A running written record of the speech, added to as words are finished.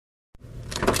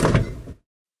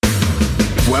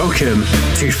Welcome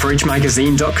to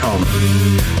FridgeMagazine.com.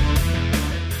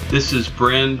 This is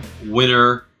brand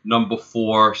winner number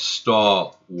 4,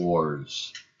 Star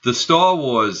Wars. The Star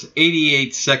Wars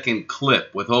 88-second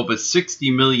clip with over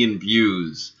 60 million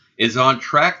views is on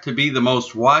track to be the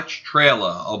most watched trailer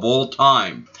of all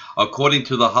time, according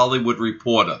to The Hollywood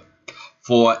Reporter.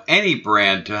 For any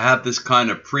brand to have this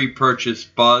kind of pre-purchase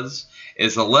buzz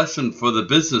is a lesson for the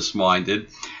business-minded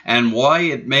and why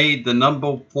it made the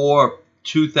number 4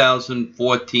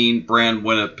 2014 brand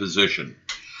winner position.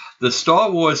 The Star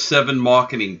Wars 7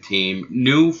 marketing team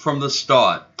knew from the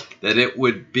start that it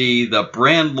would be the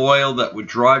brand loyal that would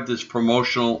drive this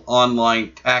promotional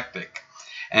online tactic,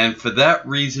 and for that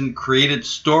reason created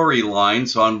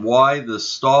storylines on why the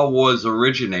Star Wars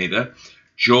originator,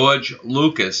 George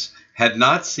Lucas, had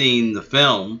not seen the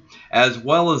film, as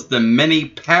well as the many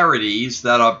parodies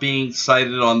that are being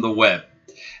cited on the web.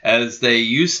 As they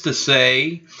used to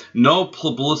say, no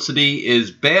publicity is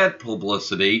bad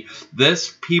publicity.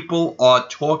 This people are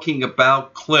talking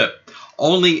about clip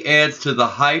only adds to the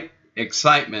hype,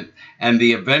 excitement, and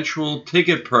the eventual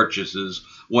ticket purchases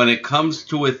when it comes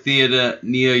to a theater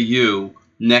near you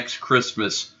next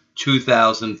Christmas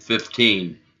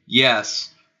 2015. Yes,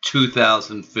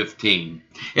 2015.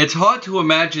 It's hard to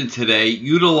imagine today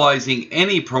utilizing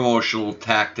any promotional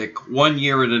tactic 1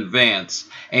 year in advance,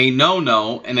 a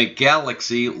no-no in a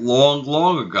galaxy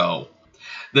long ago.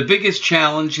 The biggest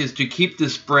challenge is to keep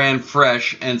this brand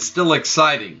fresh and still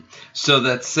exciting so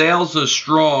that sales are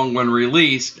strong when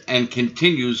released and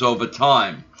continues over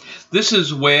time. This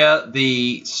is where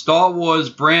the Star Wars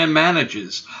brand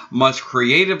managers must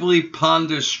creatively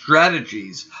ponder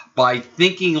strategies by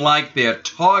thinking like their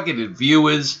targeted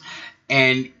viewers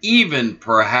and even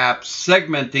perhaps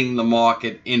segmenting the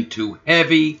market into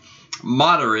heavy,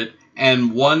 moderate,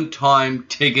 and one-time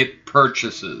ticket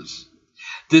purchases.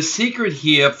 The secret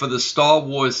here for the Star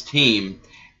Wars team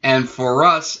and for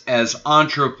us as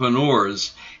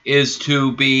entrepreneurs is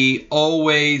to be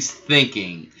always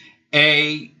thinking,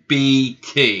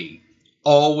 ABT.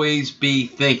 Always be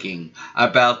thinking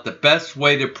about the best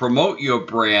way to promote your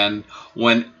brand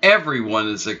when everyone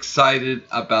is excited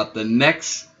about the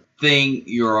next thing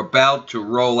you're about to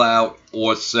roll out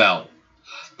or sell.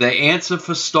 The answer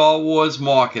for Star Wars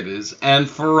marketers and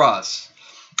for us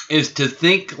is to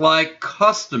think like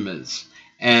customers,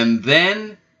 and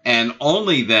then and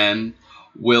only then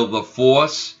will the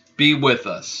force be with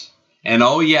us. And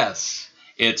oh yes,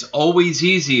 it's always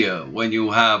easier when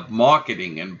you have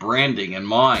marketing and branding in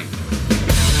mind.